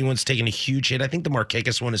don't think anyone's taking a huge hit. I think the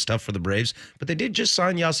Markakis one is tough for the Braves, but they did just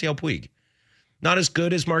sign Yasiel Puig. Not as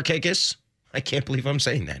good as Markakis. I can't believe I'm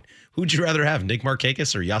saying that. Who'd you rather have, Nick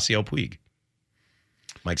Markakis or Yasiel Puig?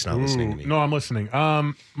 Mike's not listening to me. No, I'm listening.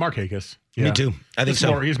 Markakis. Yeah. Me too. I think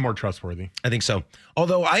so. He's more trustworthy. I think so.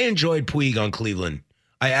 Although I enjoyed Puig on Cleveland.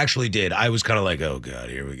 I actually did. I was kind of like, oh, God,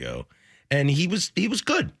 here we go. And he was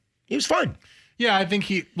good. He was fine. Yeah, I think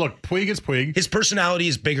Puig is Puig. His personality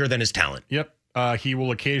is bigger than his talent. Yep. He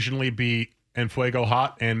will occasionally be en fuego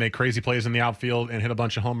hot and make crazy plays in the outfield and hit a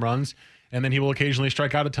bunch of home runs. And then he will occasionally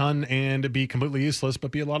strike out a ton and be completely useless,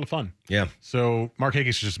 but be a lot of fun. Yeah. So Markakis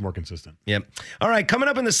is just more consistent. Yep. All right. Coming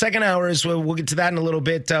up in the second hour, we'll get to that in a little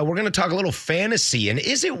bit. We're going to talk a little fantasy. And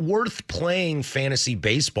is it worth playing fantasy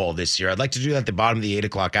baseball this year? I'd like to do that at the bottom of the 8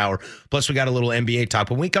 o'clock hour. Plus, we got a little NBA talk.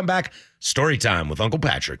 When we come back, story time with Uncle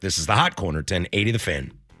Patrick. This is the Hot Corner, 1080 The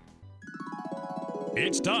Fan.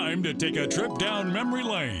 It's time to take a trip down memory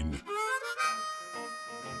lane.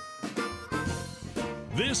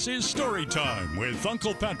 This is Story Time with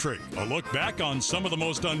Uncle Patrick. A look back on some of the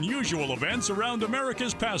most unusual events around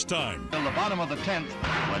America's pastime. Till the bottom of the 10th,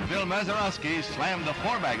 when Bill Mazeroski slammed the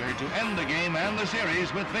 4-bagger to end the game and the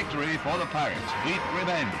series with victory for the Pirates. Sweet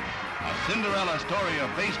revenge. A Cinderella story of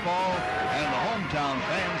baseball, and the hometown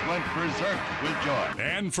fans went berserk with joy.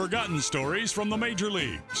 And forgotten stories from the major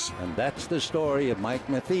leagues. And that's the story of Mike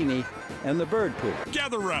Matheny and the Bird Pool.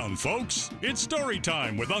 Gather round, folks. It's story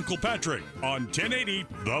time with Uncle Patrick on 1080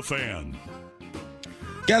 The Fan.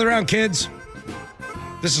 Gather around, kids.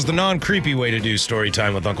 This is the non-creepy way to do story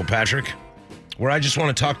time with Uncle Patrick, where I just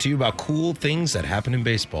want to talk to you about cool things that happened in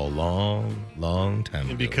baseball long time ago.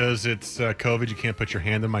 And because it's COVID, you can't put your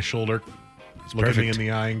hand on my shoulder, look at me in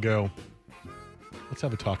the eye, and go, let's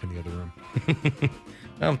have a talk in the other room.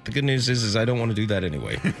 Well, the good news is I don't want to do that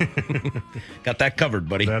anyway. Got that covered,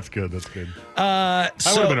 buddy. That's good. That's good. I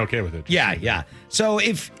would have been okay with it. Yeah. So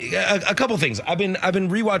if a couple things, I've been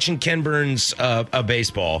rewatching Ken Burns'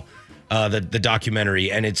 baseball, the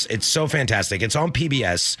documentary, and it's so fantastic. It's on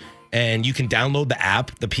PBS. And you can download the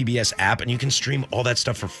app, the PBS app, and you can stream all that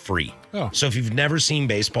stuff for free. Oh. So if you've never seen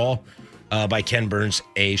baseball by Ken Burns,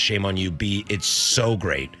 A, shame on you. B, it's so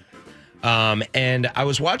great. And I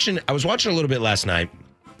was watching a little bit last night,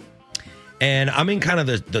 and I'm in kind of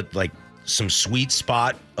the like some sweet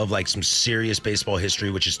spot of like some serious baseball history,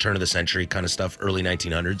 which is turn of the century kind of stuff, early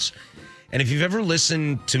 1900s. And if you've ever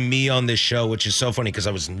listened to me on this show, which is so funny because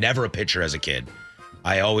I was never a pitcher as a kid.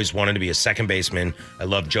 I always wanted to be a second baseman. I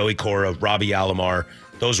loved Joey Cora, Robbie Alomar.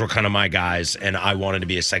 Those were kind of my guys, and I wanted to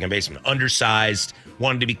be a second baseman. Undersized,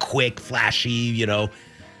 wanted to be quick, flashy, you know.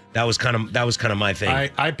 That was kind of my thing.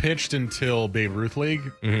 I pitched until Babe Ruth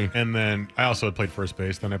League, and then I also had played first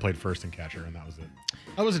base. Then I played first and catcher, and that was it.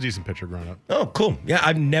 I was a decent pitcher growing up. Oh, cool. Yeah,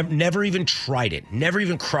 I've never even tried it. Never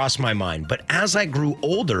even crossed my mind. But as I grew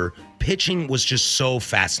older, pitching was just so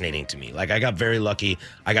fascinating to me. Like, I got very lucky.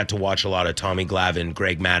 I got to watch a lot of Tommy Glavine,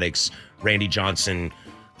 Greg Maddux, Randy Johnson,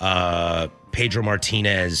 Pedro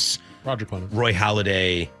Martinez, Roger Clemens, Roy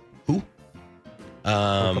Halladay. Who?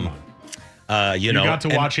 Come on. You know, got to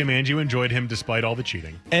watch him, and you enjoyed him despite all the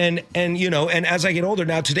cheating. And you know, and as I get older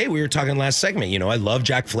now, today we were talking last segment. You know, I love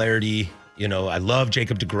Jack Flaherty. You know, I love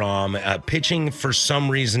Jacob deGrom. Pitching, for some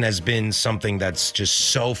reason, has been something that's just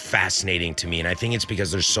so fascinating to me. And I think it's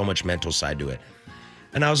because there's so much mental side to it.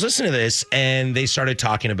 And I was listening to this, and they started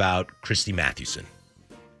talking about Christy Mathewson,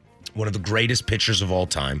 one of the greatest pitchers of all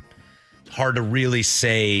time. Hard to really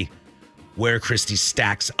say where Christy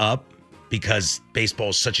stacks up because baseball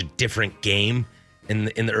is such a different game in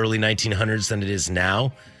the early 1900s than it is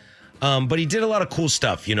now. But he did a lot of cool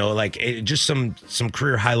stuff, you know, like just some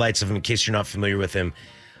career highlights of him in case you're not familiar with him.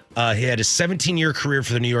 He had a 17-year career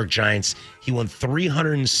for the New York Giants. He won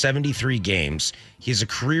 373 games. He has a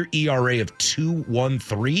career ERA of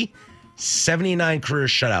 2.13, 79 career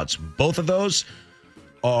shutouts. Both of those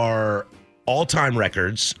are all-time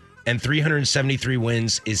records, and 373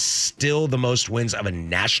 wins is still the most wins of a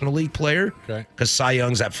National League player. Okay. Because Cy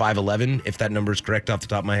Young's at 511, if that number is correct off the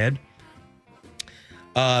top of my head.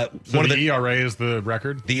 So the ERA is the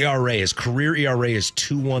record? The ERA, his career ERA is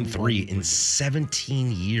 2.13 in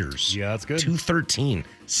 17 years. Yeah, that's good. 2.13,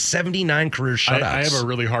 79 career shutouts. I have a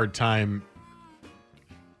really hard time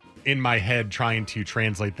in my head trying to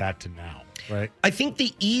translate that to now, right? I think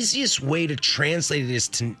the easiest way to translate it is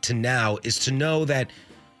to now is to know that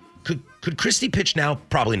could Christy pitch now?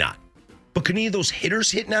 Probably not. But could any of those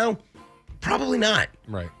hitters hit now? Probably not.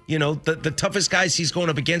 Right. You know, the toughest guys he's going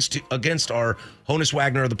up against are Honus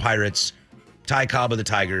Wagner of the Pirates, Ty Cobb of the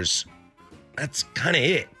Tigers. That's kind of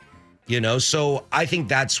it. You know, so I think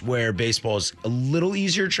that's where baseball is a little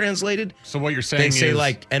easier translated. So what you're saying is... They say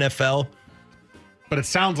like NFL. But it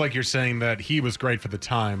sounds like you're saying that he was great for the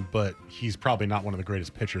time, but he's probably not one of the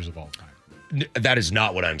greatest pitchers of all time. That is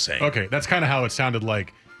not what I'm saying. Okay, that's kind of how it sounded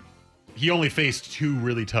like. He only faced two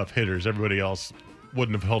really tough hitters. Everybody else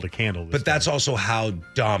wouldn't have held a candle. But that's also how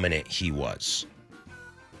dominant he was.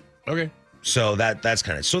 Okay. So that's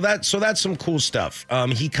kind of so that's some cool stuff.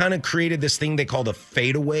 He kind of created this thing they called a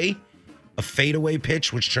fadeaway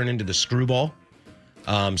pitch, which turned into the screwball.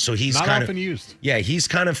 So he's not kind often of used. Yeah, he's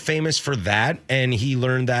kind of famous for that, and he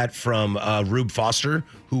learned that from Rube Foster,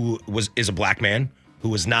 who is a black man who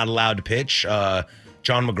was not allowed to pitch.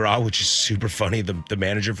 John McGraw, which is super funny, the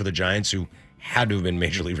manager for the Giants, who had to have been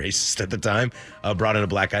majorly racist at the time, brought in a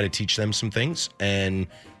black guy to teach them some things, and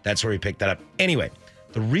that's where he picked that up. Anyway,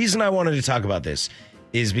 the reason I wanted to talk about this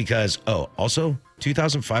is because, also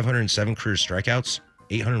 2,507 career strikeouts,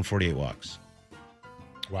 848 walks.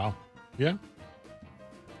 Wow. Yeah.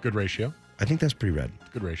 Good ratio. I think that's pretty rad.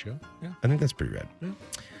 Good ratio. Yeah. I think that's pretty rad.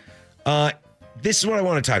 Yeah. This is what I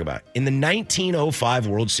want to talk about. In the 1905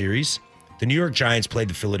 World Series, the New York Giants played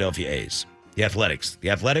the Philadelphia A's. The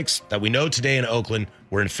Athletics that we know today in Oakland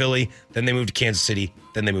were in Philly. Then they moved to Kansas City.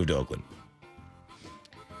 Then they moved to Oakland.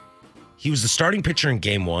 He was the starting pitcher in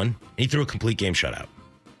game 1, and he threw a complete game shutout.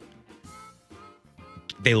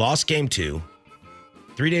 They lost game 2.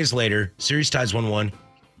 3 days later, series ties 1-1,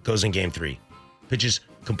 goes in game 3. Pitches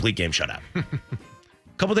complete game shutout. A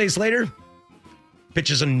couple days later,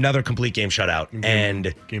 pitches another complete game shutout,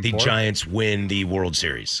 and the 4? Giants win the World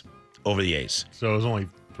Series over the A's. So it was only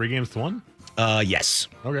 3-1? Yes.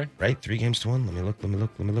 Okay. Right? 3-1. Let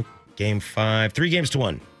me look. Game 5.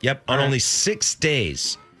 3-1. Yep. On only 6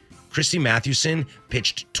 days, Christy Mathewson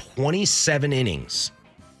pitched 27 innings.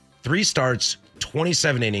 3 starts,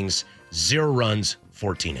 27 innings, 0 runs,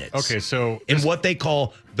 14 hits. Okay, so in what they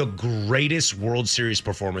call the greatest World Series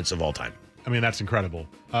performance of all time. I mean, that's incredible.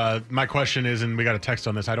 My question is, and we got a text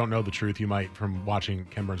on this, I don't know the truth, you might from watching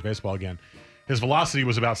Ken Burns baseball again. His velocity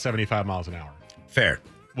was about 75 miles an hour. Fair.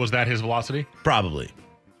 Was that his velocity? Probably.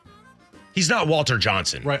 He's not Walter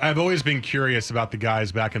Johnson. Right. I've always been curious about the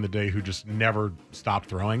guys back in the day who just never stopped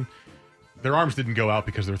throwing. Their arms didn't go out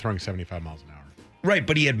because they're throwing 75 miles an hour. Right,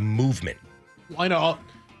 but he had movement. Well, I know.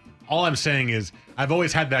 All I'm saying is I've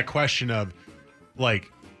always had that question of, like,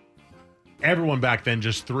 everyone back then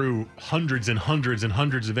just threw hundreds and hundreds and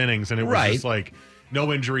hundreds of innings, and it was just like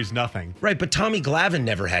no injuries, nothing. Right, but Tommy Glavine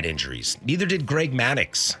never had injuries. Neither did Greg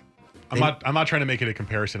Maddux. I'm not trying to make it a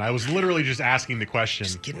comparison. I was literally just asking the question.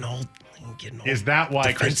 Just getting old. Is that why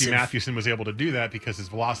defensive. Christy Mathewson was able to do that? Because his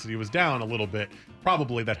velocity was down a little bit.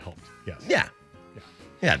 Probably that helped. Yes. Yeah.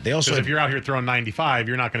 They also if you're out here throwing 95,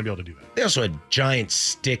 you're not going to be able to do that. They also had giant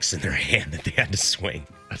sticks in their hand that they had to swing.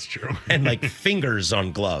 That's true. And like fingers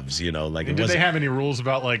on gloves, like did they have any rules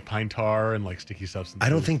about like pine tar and like sticky substances? I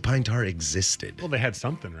don't think pine tar existed. Well, they had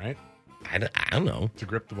something, right? I don't know. To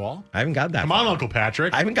grip the ball? I haven't got that Come far. on, Uncle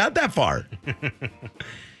Patrick. I haven't got that far.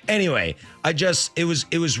 Anyway, it was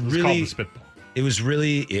really called the spitball. It was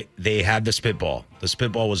really they had the spitball. The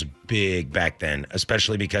spitball was big back then,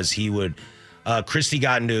 especially because he would Christy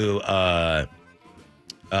got into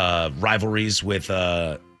rivalries with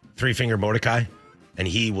Three Finger Mordecai, and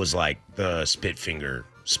he was like the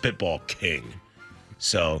spitball king.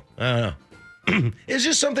 So I don't know. It's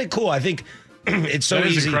just something cool. I think it's so That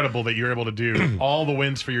is easy. incredible that you're able to do all the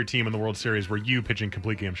wins for your team in the World Series were you pitching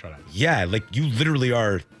complete game shutouts. Yeah, like you literally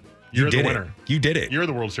are. You're did the winner. You did it. You're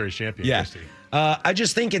the World Series champion. Yeah. Christy. I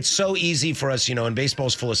just think it's so easy for us, and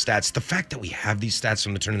baseball's full of stats. The fact that we have these stats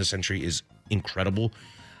from the turn of the century is incredible.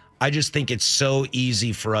 I just think it's so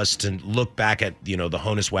easy for us to look back at, the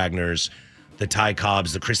Honus Wagners, the Ty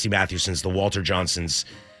Cobbs, the Christy Mathewsons, the Walter Johnsons,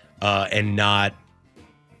 and not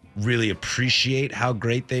really appreciate how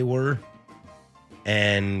great they were.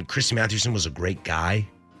 And Christy Mathewson was a great guy,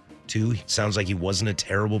 too. It sounds like he wasn't a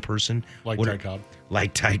terrible person. Ty Cobb.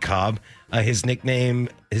 Like Ty Cobb. His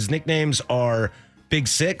nicknames are Big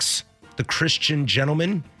Six, the Christian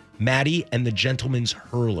Gentleman, Matty, and the Gentleman's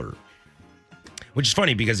Hurler. Which is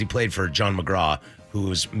funny because he played for John McGraw, who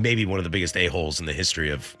was maybe one of the biggest a-holes in the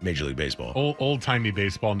history of Major League Baseball. Old-timey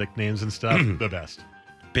baseball nicknames and stuff, the best.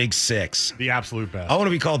 Big Six. The absolute best. I want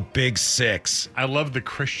to be called Big Six. I love the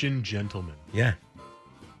Christian Gentleman. Yeah.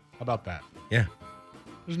 How about that? Yeah.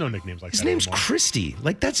 There's no nicknames like His that name's anymore. Christy.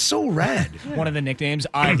 Like, that's so rad. One of the nicknames,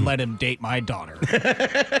 I'd let him date my daughter.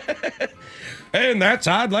 And that's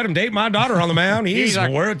I'd let him date my daughter on the mound. He's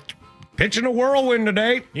pitching a whirlwind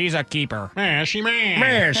today. He's a keeper. Mashy man.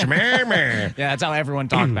 Mash, man. Yeah, that's how everyone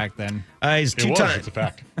talked back then. He's It's a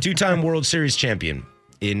fact. two-time World Series champion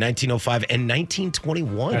in 1905 and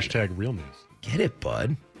 1921. Hashtag real news. Get it,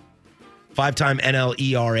 bud. 5-time NL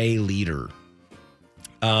ERA leader.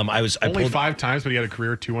 Only 5 times, but he had a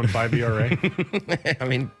career 2.15 ERA. I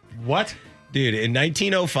mean, what? Dude, in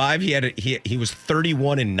 1905, he was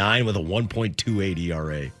 31-9 with a 1.28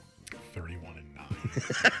 ERA.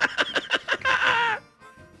 31-9.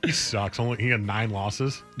 He sucks. He had 9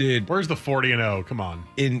 losses. Dude, where's the 40-0? Come on.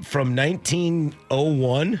 From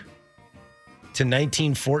 1901 to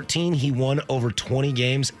 1914, he won over 20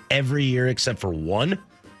 games every year except for one.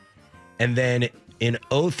 And then in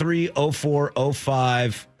 03, 04,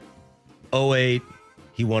 05, 08,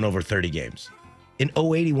 he won over 30 games. In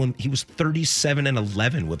 08, he was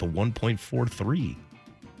 37-11 with a 1.43.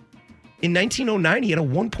 In 1909, he had a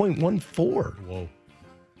 1.14.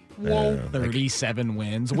 Whoa. 37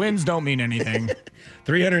 wins. Wins don't mean anything.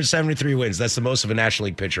 373 wins. That's the most of a National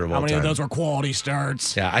League pitcher of all time. How many of those were quality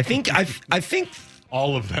starts? Yeah, I think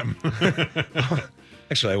all of them.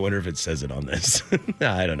 Actually, I wonder if it says it on this.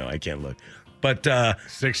 I don't know. I can't look. But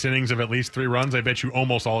 6 innings of at least 3 runs. I bet you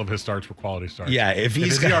almost all of his starts were quality starts. Yeah, if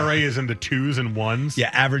his ERA is in the 2s and 1s.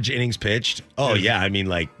 Yeah, average innings pitched. Oh yeah, I mean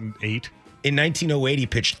like 8. In 1908, he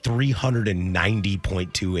pitched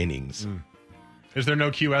 390.2 innings. Is there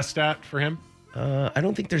no QS stat for him? I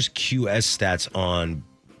don't think there's QS stats on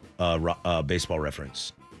Baseball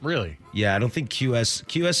Reference. Really? Yeah, I don't think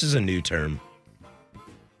QS is a new term.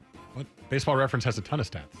 What? Baseball Reference has a ton of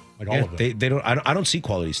stats, like all of them. They don't. I don't see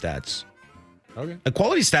quality stats. Okay.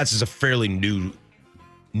 Quality stats is a fairly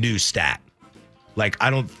new stat. Like, I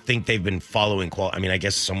don't think they've been following quality. I mean, I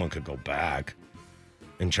guess someone could go back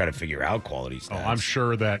and try to figure out quality stats. Oh, I'm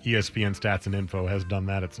sure that ESPN Stats and Info has done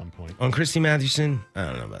that at some point. On Christy Mathewson? I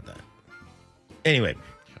don't know about that. Anyway.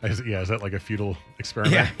 Is that like a futile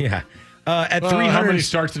experiment? Yeah. At 300, how many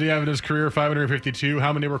starts did he have in his career? 552.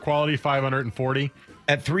 How many were quality? 540.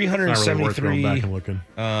 At 373. It's not really worth going back and looking.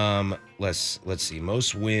 Let's see.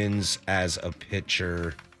 Most wins as a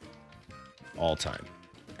pitcher all time.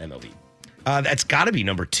 MLB. That's got to be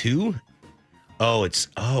number 2. Oh,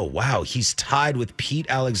 wow. He's tied with Pete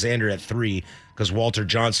Alexander at 3 because Walter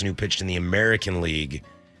Johnson, who pitched in the American League,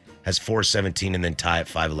 has 417 and then tie at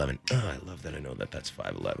 511. Oh, I love that I know that that's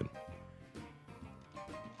 511.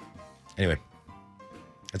 Anyway,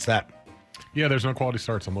 that's that. Yeah, there's no quality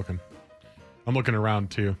starts. I'm looking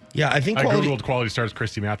around too. Yeah, I think I Googled quality starts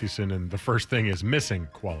Christy Mathewson, and the first thing is missing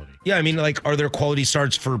quality. Yeah, I mean, like, are there quality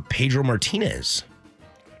starts for Pedro Martinez?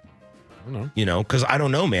 I don't know. You know, because I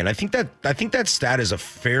don't know, man. I think that stat is a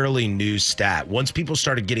fairly new stat. Once people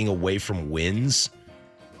started getting away from wins,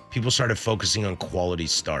 people started focusing on quality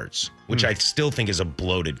starts, which I still think is a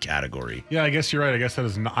bloated category. Yeah, I guess you're right. I guess that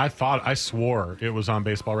is not. I swore it was on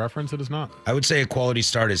Baseball Reference. It is not. I would say a quality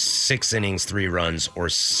start is 6 innings, 3 runs, or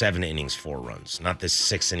 7 innings, 4 runs. Not this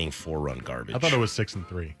 6 inning, 4 run garbage. I thought it was 6 and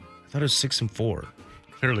 3. I thought it was 6 and 4.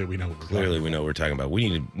 Clearly, we know what we're talking about.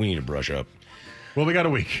 We need to brush up. Well, we got a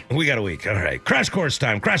week. All right. Crash course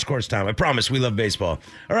time. I promise we love baseball.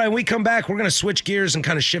 All right, when we come back, we're going to switch gears and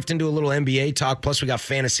kind of shift into a little NBA talk. Plus, we got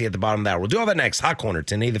fantasy at the bottom of that. We'll do all that next. Hot Corner,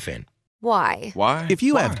 10A the Fan. Why? If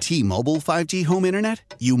you have T-Mobile 5G home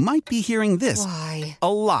internet, you might be hearing this Why?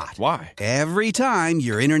 a lot. Why? Every time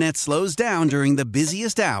your internet slows down during the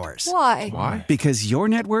busiest hours. Why? Because your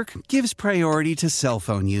network gives priority to cell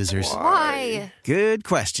phone users. Why? Good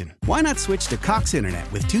question. Why not switch to Cox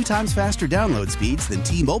Internet with 2 times faster download speeds than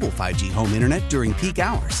T-Mobile 5G home internet during peak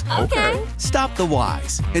hours? Okay. Stop the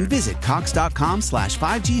whys and visit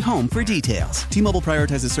Cox.com/5G home for details. T-Mobile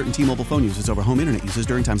prioritizes certain T-Mobile phone users over home internet users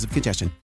during times of congestion.